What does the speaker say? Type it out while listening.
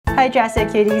Hi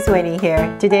Jessica Cuties, Winnie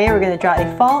here. Today we're going to draw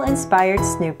a fall-inspired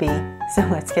Snoopy. So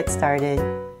let's get started.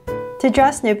 To draw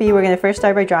Snoopy, we're going to first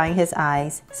start by drawing his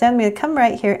eyes. So I'm going to come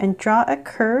right here and draw a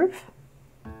curve.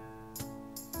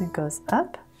 It goes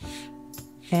up.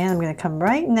 And I'm going to come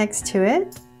right next to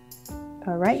it,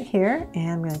 about right here,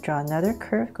 and I'm going to draw another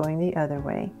curve going the other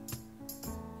way.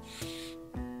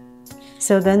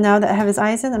 So then now that I have his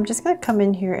eyes in, I'm just going to come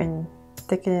in here and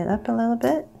thicken it up a little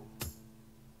bit.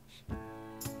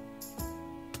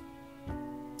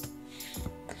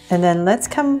 And then let's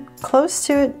come close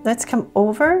to it. Let's come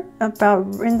over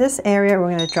about in this area. We're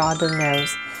going to draw the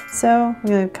nose. So we're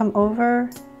going to come over,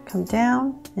 come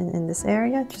down, and in this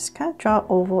area, just kind of draw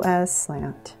oval as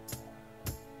slant.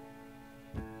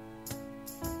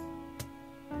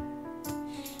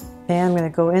 And I'm going to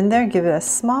go in there, give it a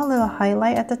small little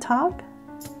highlight at the top,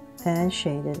 and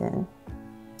shade it in.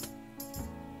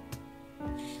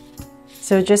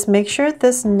 So just make sure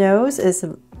this nose is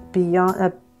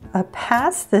beyond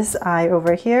past this eye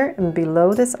over here and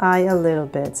below this eye a little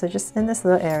bit, so just in this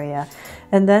little area.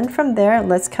 And then from there,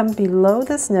 let's come below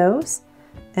this nose,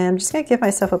 and I'm just going to give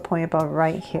myself a point about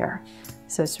right here.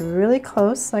 So it's really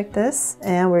close like this,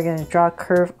 and we're going to draw a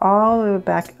curve all the way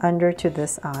back under to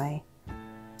this eye.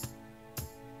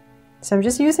 So I'm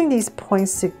just using these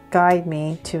points to guide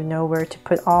me to know where to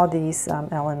put all these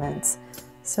elements.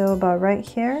 So about right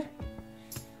here,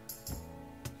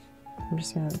 I'm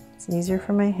just going to, it's easier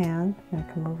for my hand. I'm going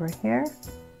to come over here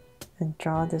and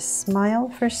draw this smile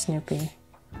for Snoopy.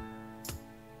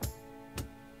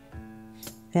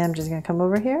 And I'm just going to come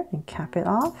over here and cap it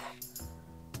off,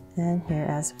 and here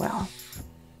as well.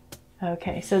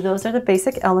 Okay, so those are the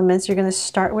basic elements you're going to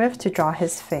start with to draw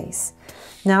his face.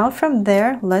 Now from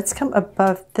there, let's come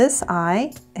above this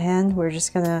eye, and we're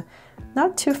just going to,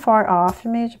 not too far off,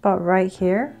 maybe about right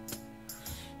here.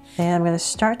 And I'm going to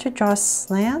start to draw a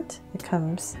slant. It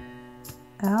comes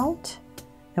out,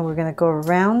 and we're going to go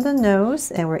around the nose,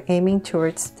 and we're aiming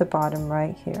towards the bottom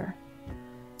right here.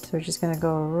 So we're just going to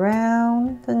go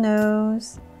around the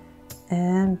nose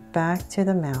and back to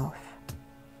the mouth.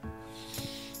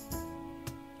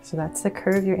 So that's the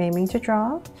curve you're aiming to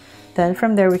draw. Then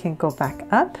from there we can go back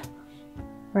up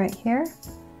right here.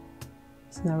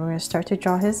 So now we're going to start to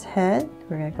draw his head.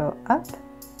 We're going to go up.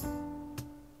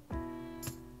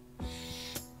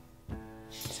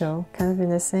 So kind of in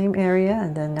the same area,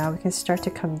 and then now we can start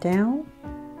to come down.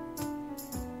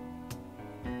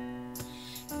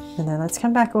 And then let's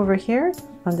come back over here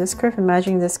on this curve,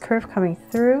 imagining this curve coming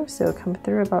through. So it'll come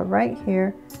through about right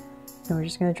here. And we're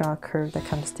just going to draw a curve that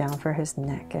comes down for his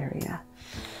neck area.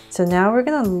 So now we're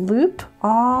going to loop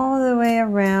all the way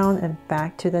around and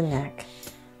back to the neck.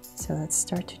 So let's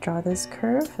start to draw this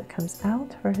curve that comes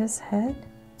out for his head.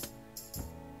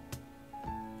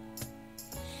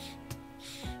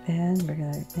 And we're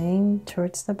going to aim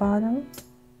towards the bottom.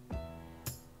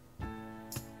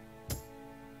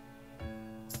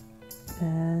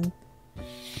 And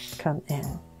come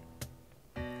in.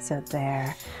 So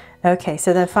there. Okay,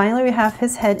 so then finally we have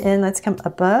his head in. Let's come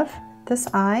above this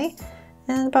eye,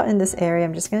 and about in this area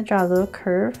I'm just going to draw a little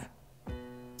curve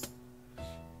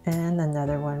and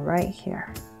another one right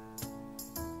here.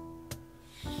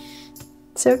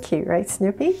 So cute, right,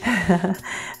 Snoopy?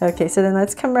 Okay, so then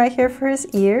let's come right here for his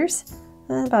ears,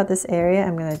 and about this area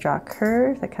I'm going to draw a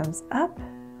curve that comes up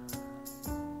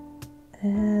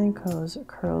and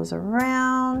curls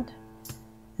around.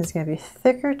 It's going to be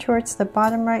thicker towards the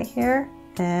bottom right here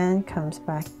and comes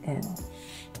back in.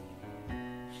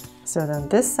 So then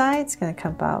this side's going to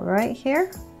come out right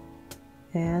here,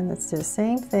 and let's do the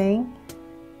same thing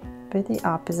but the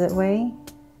opposite way.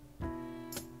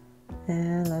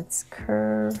 And let's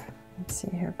curve, let's see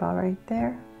here, about right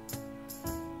there,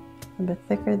 a bit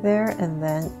thicker there, and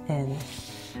then in.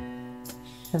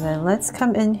 And then let's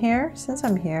come in here. Since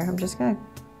I'm here, I'm just going to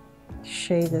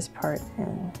shade this part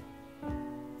in.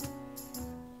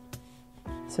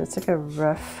 So it's like a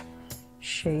rough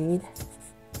shade.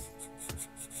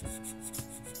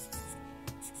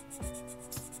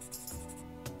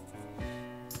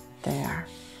 There.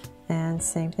 And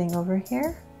same thing over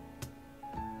here.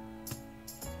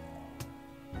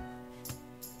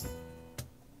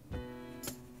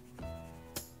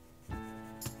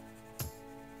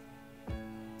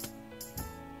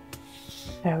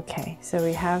 Okay, so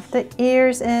we have the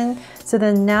ears in. So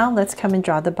then now let's come and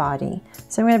draw the body.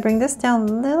 So I'm going to bring this down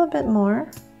a little bit more.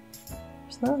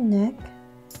 Just a little neck.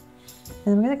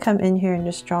 And I'm going to come in here and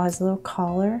just draw his little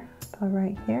collar about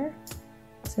right here.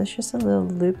 So it's just a little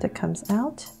loop that comes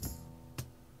out.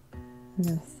 I'm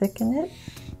going to thicken it.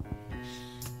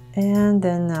 And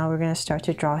then now we're going to start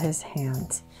to draw his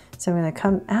hands. So I'm going to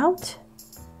come out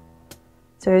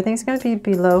So everything's going to be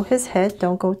below his head.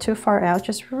 Don't go too far out,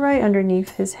 just right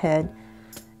underneath his head.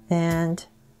 And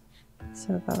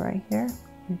so about right here,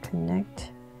 and connect.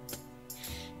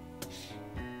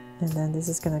 And then this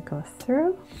is going to go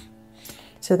through.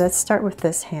 So let's start with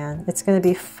this hand. It's going to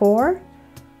be 4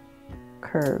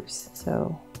 curves.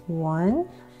 So 1,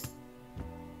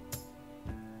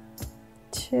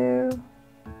 2,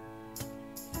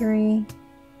 3,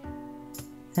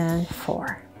 and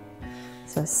 4.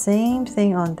 So same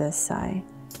thing on this side.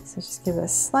 So just give it a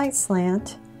slight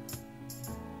slant.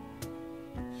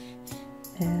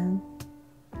 And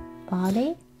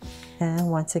body.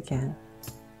 And once again.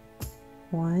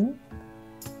 1,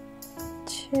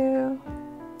 2,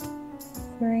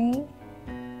 3,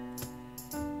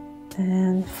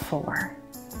 and 4.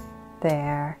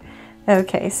 There.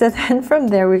 Okay, so then from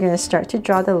there we're going to start to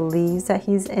draw the leaves that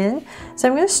he's in. So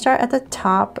I'm going to start at the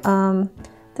top.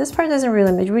 This part doesn't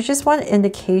really matter. We just want an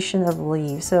indication of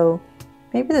leaves. So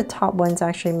maybe the top ones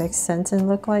actually make sense and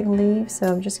look like leaves. So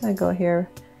I'm just going to go here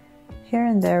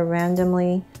and there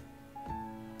randomly.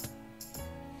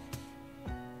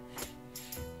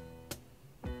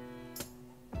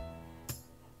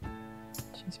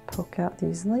 Just poke out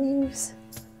these leaves.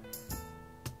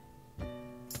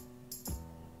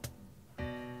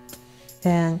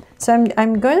 And so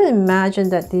I'm going to imagine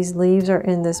that these leaves are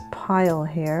in this pile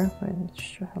here. I'm going to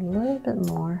show a little bit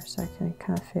more so I can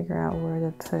kind of figure out where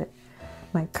to put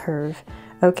my curve.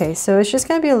 Okay, so it's just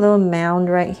going to be a little mound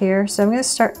right here. So I'm going to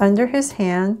start under his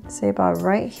hand, say about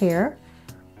right here.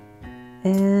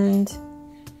 And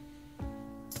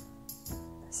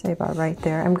say about right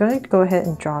there. I'm going to go ahead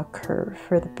and draw a curve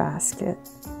for the basket.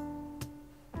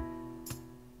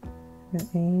 I'm going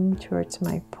to aim towards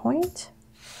my point.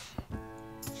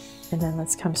 And then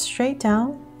let's come straight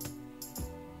down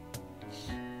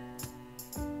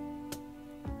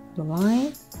the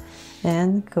line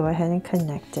and go ahead and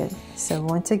connect it. So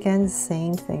once again, the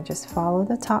same thing, just follow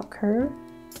the top curve.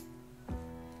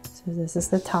 So this is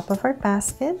the top of our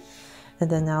basket. And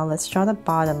then now let's draw the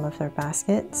bottom of our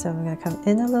basket. So I'm going to come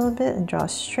in a little bit and draw a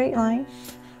straight line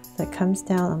that comes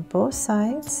down on both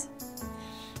sides.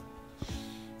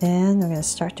 And I'm going to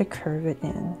start to curve it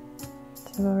in.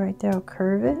 So right there, I'll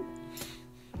curve it.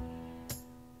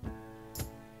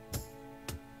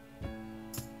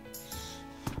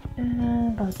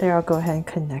 And about there, I'll go ahead and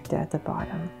connect it at the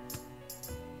bottom.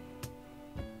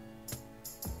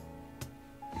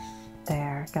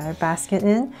 There, got our basket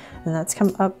in. And let's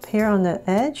come up here on the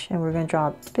edge and we're going to draw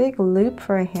a big loop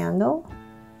for a handle.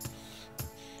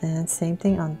 And same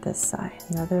thing on this side,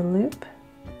 another loop.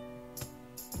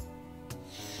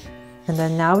 And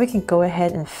then now we can go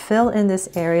ahead and fill in this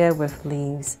area with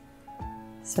leaves.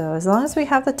 So as long as we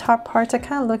have the top parts that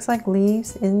kind of looks like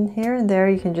leaves in here and there,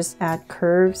 you can just add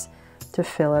curves to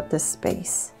fill up this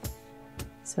space.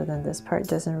 So then this part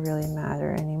doesn't really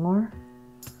matter anymore.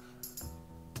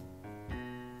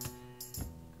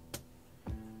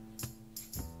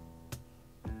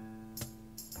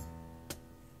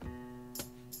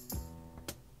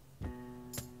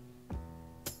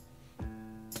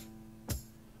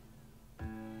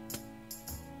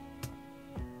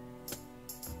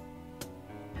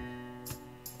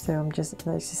 So I'm just, as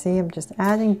you see, I'm just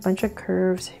adding a bunch of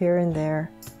curves here and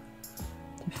there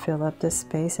to fill up this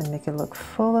space and make it look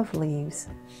full of leaves.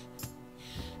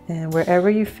 And wherever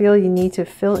you feel you need to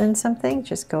fill in something,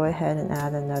 just go ahead and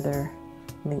add another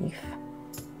leaf.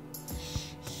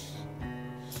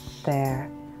 There.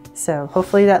 So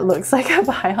hopefully that looks like a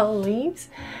pile of leaves.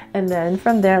 And then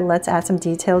from there, let's add some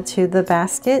detail to the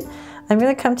basket. I'm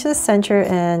going to come to the center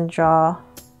and draw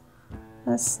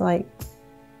a slight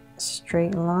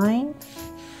straight line,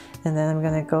 and then I'm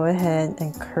going to go ahead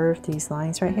and curve these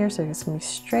lines right here. So it's going to be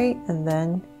straight and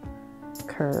then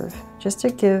curve, just to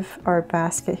give our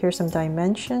basket here some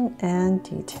dimension and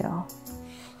detail.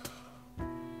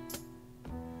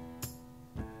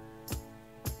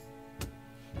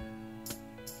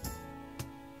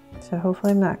 So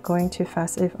hopefully I'm not going too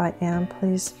fast. If I am,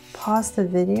 please pause the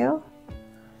video.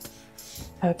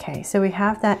 Okay, so we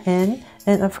have that in,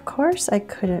 and of course I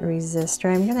couldn't resist,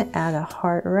 right? I'm going to add a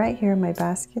heart right here in my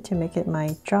basket to make it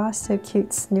my Draw So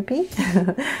Cute Snoopy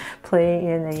playing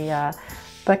in a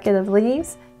bucket of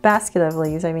leaves, basket of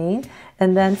leaves I mean.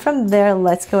 And then from there,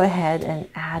 let's go ahead and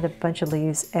add a bunch of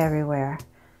leaves everywhere.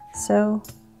 So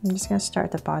I'm just going to start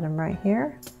at the bottom right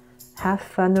here. Have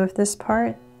fun with this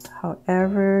part,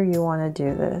 however you want to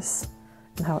do this,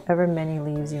 and however many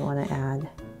leaves you want to add.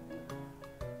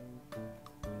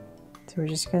 So we're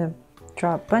just going to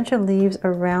draw a bunch of leaves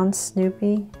around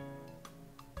Snoopy.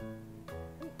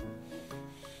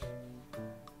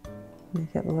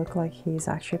 Make it look like he's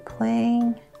actually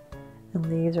playing, and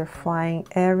leaves are flying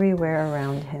everywhere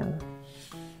around him.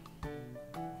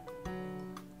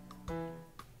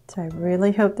 So I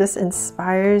really hope this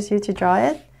inspires you to draw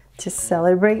it to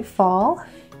celebrate fall,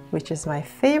 which is my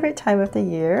favorite time of the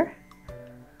year.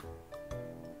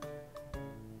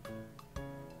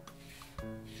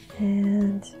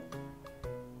 And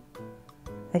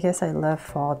I guess I love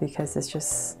fall because it's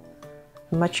just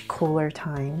a much cooler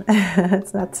time.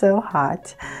 It's not so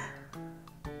hot.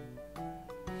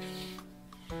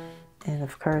 And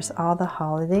of course, all the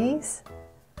holidays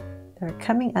that are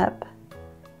coming up.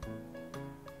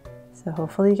 So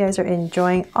hopefully you guys are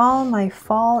enjoying all my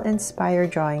fall inspired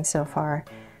drawings so far.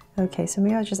 Okay, so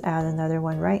maybe I'll just add another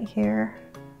one right here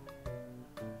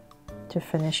to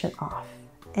finish it off.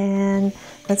 And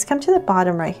let's come to the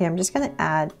bottom right here. I'm just going to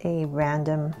add a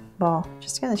random, well,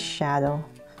 just going to shadow.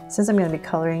 Since I'm going to be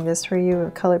coloring this for you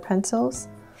with colored pencils.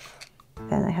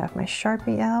 And I have my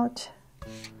Sharpie out.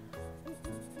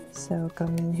 So go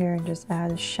in here and just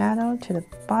add a shadow to the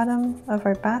bottom of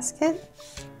our basket.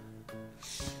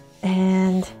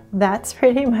 And that's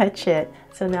pretty much it.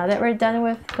 So now that we're done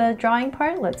with the drawing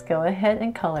part, let's go ahead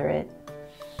and color it.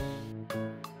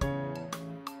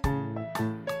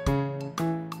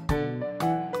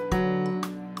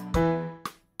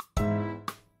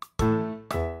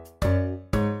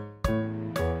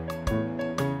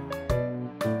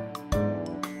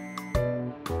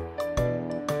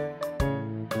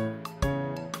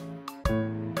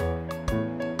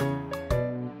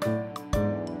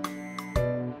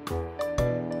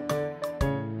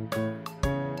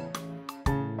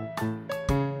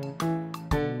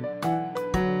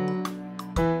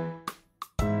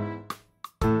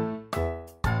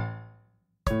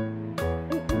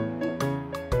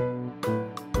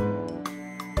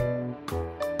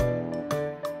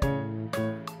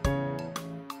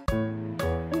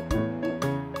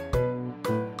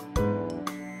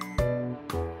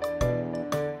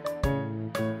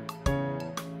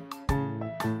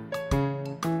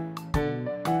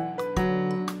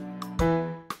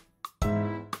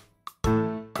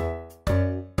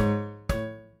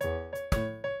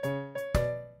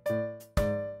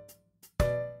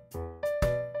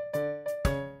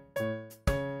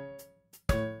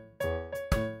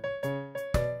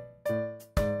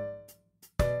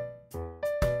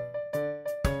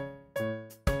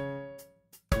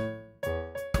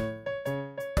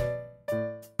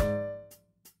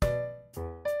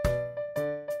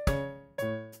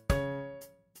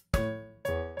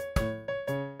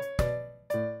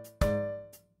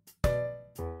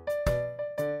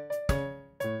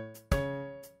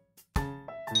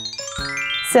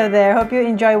 So there, hope you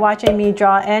enjoy watching me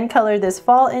draw and color this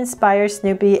fall-inspired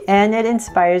Snoopy, and it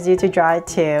inspires you to draw it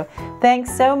too.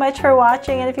 Thanks so much for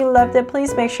watching, and if you loved it,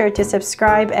 please make sure to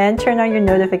subscribe and turn on your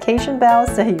notification bell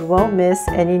so you won't miss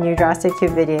any new Drastic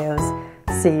Cube videos.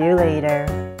 See you later.